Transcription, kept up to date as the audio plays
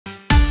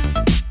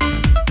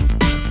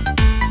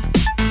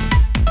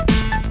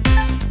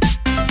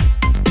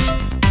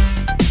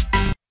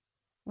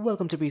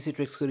welcome to PC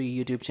Tricks Guru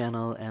YouTube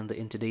channel, and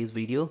in today's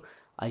video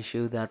I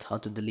show that how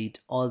to delete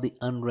all the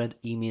unread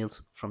emails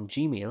from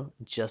Gmail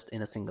just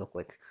in a single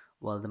click.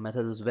 Well, the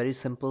method is very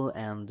simple,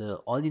 and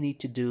all you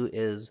need to do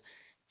is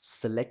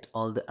select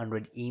all the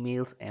unread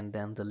emails and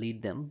then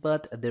delete them.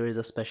 But there is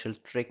a special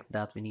trick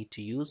that we need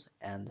to use,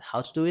 and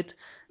how to do it,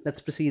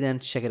 let's proceed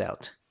and check it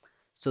out.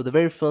 So the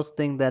very first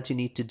thing that you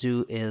need to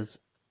do is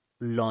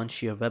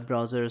launch your web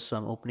browser. So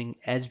I'm opening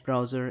Edge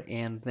browser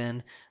and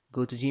then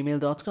go to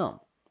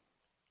gmail.com.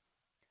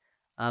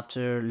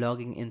 After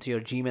logging into your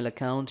Gmail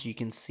account, you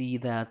can see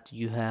that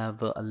you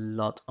have a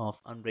lot of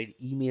unread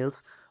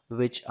emails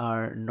which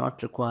are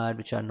not required,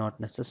 which are not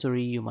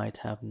necessary. You might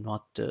have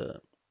not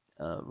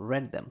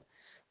read them.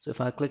 So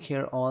if I click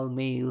here, all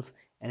mails,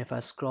 and if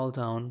I scroll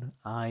down,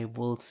 I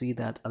will see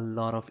that a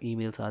lot of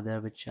emails are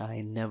there which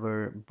I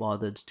never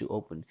bothered to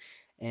open.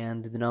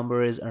 And the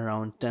number is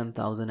around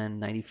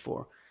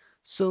 10,094.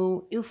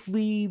 So if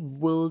we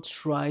will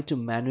try to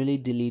manually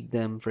delete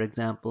them, for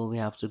example, we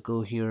have to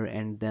go here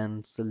and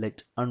then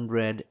select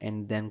unread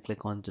and then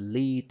click on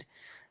delete,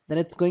 then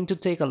it's going to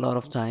take a lot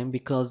of time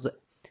because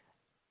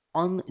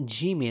on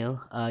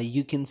Gmail,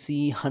 you can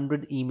see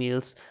 100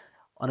 emails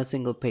on a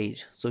single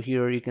page. So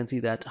here you can see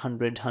that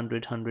 100,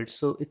 100, 100.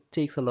 So it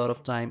takes a lot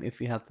of time if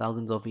you have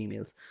thousands of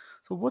emails.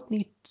 So what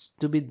needs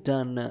to be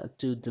done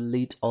to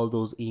delete all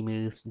those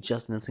emails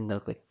just in a single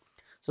click?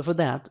 So for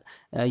that,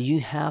 you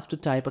have to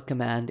type a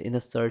command in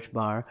the search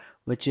bar,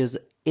 which is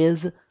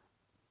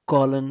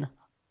colon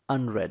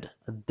unread.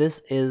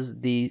 This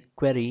is the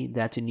query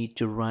that you need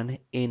to run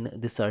in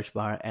the search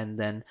bar and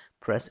then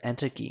press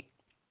enter key.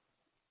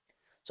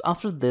 So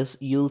after this,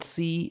 you'll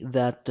see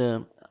that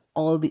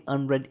all the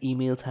unread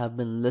emails have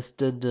been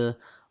listed,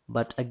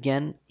 but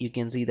again, you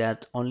can see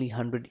that only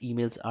 100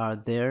 emails are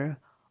there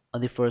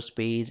on the first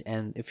page,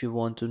 and if you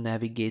want to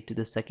navigate to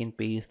the second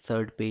page,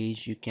 third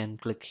page, you can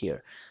click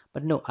here.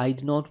 But no, I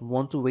do not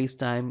want to waste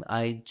time.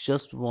 I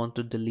just want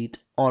to delete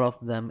all of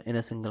them in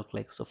a single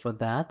click. So for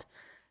that,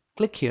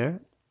 click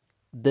here,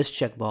 this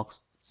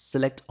checkbox,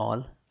 select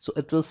all. So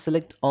it will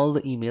select all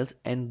the emails,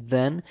 and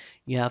then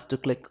you have to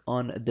click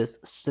on this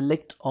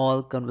select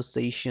all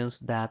conversations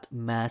that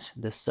match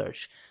the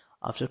search.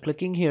 After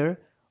clicking here,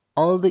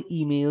 all the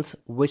emails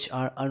which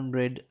are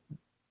unread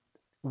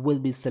will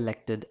be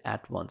selected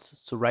at once.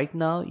 So right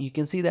now you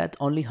can see that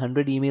only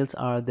 100 emails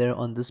are there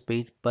on this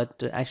page,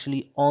 but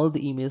actually all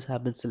the emails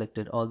have been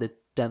selected. All the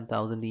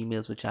 10,000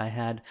 emails which I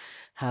had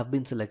have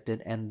been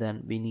selected, and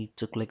then we need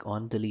to click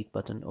on delete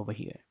button over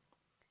here.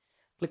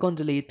 Click on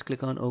delete,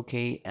 click on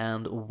OK,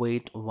 and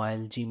wait while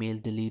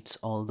Gmail deletes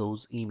all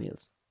those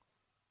emails.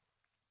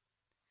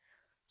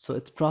 So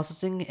it's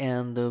processing,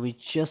 and we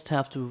just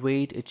have to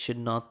wait. It should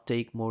not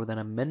take more than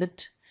a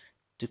minute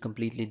to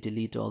completely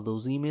delete all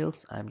those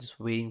emails. I'm just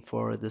waiting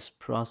for this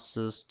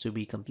process to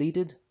be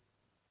completed.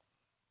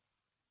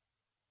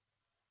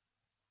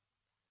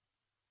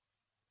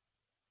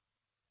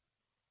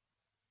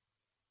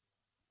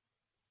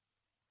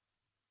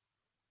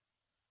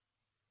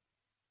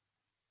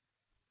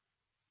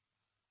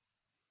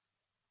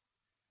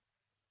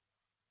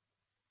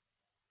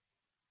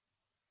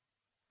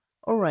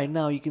 All right,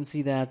 now you can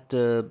see that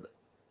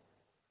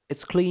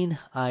it's clean.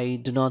 I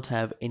do not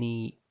have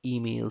any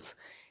emails.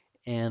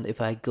 And if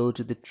I go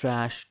to the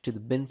trash, to the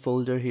bin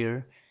folder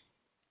here,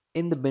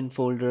 in the bin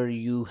folder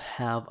you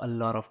have a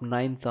lot of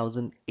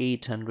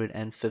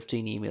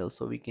 9,815 emails.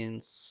 So we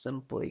can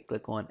simply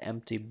click on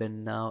empty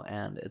bin now,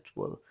 and it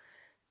will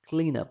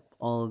clean up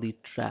all the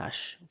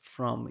trash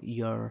from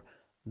your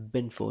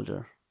bin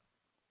folder.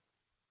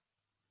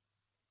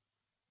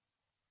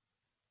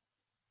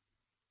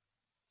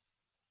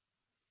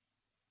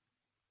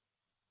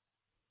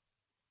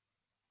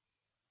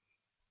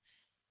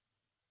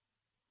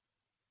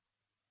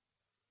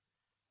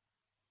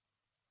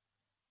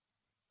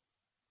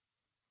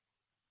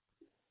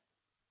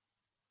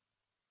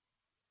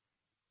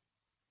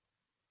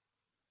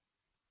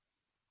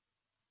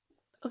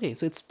 Okay,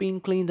 so it's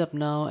been cleaned up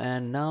now,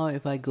 and now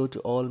if I go to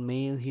all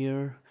mail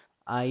here,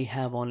 I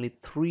have only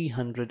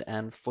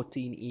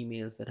 314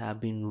 emails that have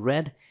been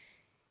read,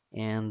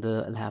 and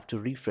I'll have to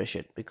refresh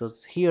it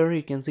because here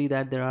you can see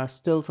that there are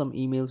still some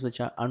emails which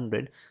are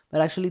unread,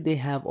 but actually they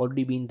have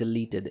already been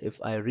deleted.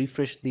 If I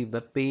refresh the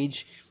web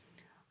page,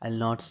 I'll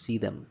not see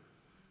them.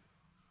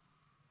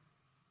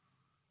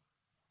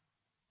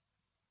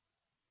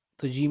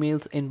 So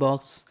Gmail's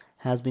inbox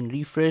has been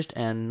refreshed,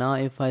 and now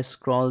if I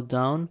scroll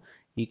down,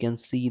 you can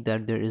see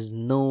that there is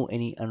no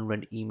any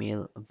unread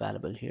email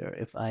available here.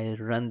 If I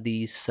run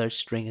the search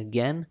string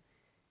again,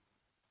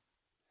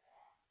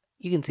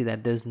 you can see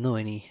that there's no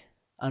any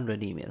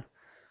unread email.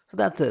 So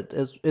that's it.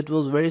 It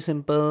was very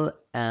simple,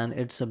 and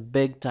it's a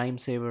big time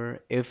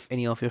saver. If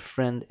any of your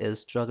friend is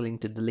struggling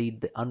to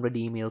delete the unread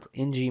emails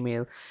in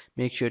Gmail,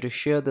 make sure to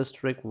share this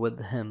trick with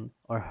him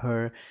or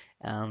her,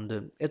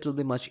 and it will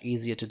be much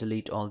easier to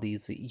delete all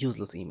these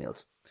useless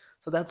emails.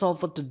 So that's all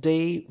for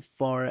today.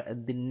 For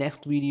the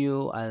next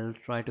video, I'll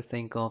try to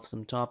think of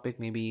some topic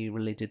maybe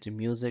related to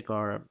music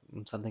or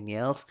something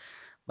else.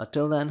 But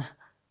till then,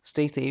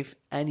 Stay safe,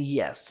 and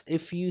yes,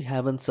 if you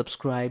haven't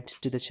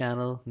subscribed to the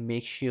channel,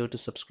 make sure to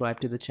subscribe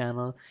to the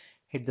channel,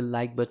 hit the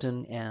like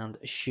button, and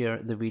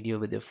share the video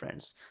with your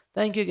friends.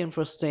 Thank you again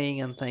for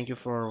staying, and thank you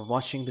for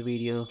watching the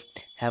video.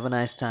 Have a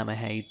nice time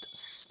ahead.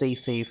 Stay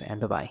safe,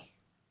 and bye bye.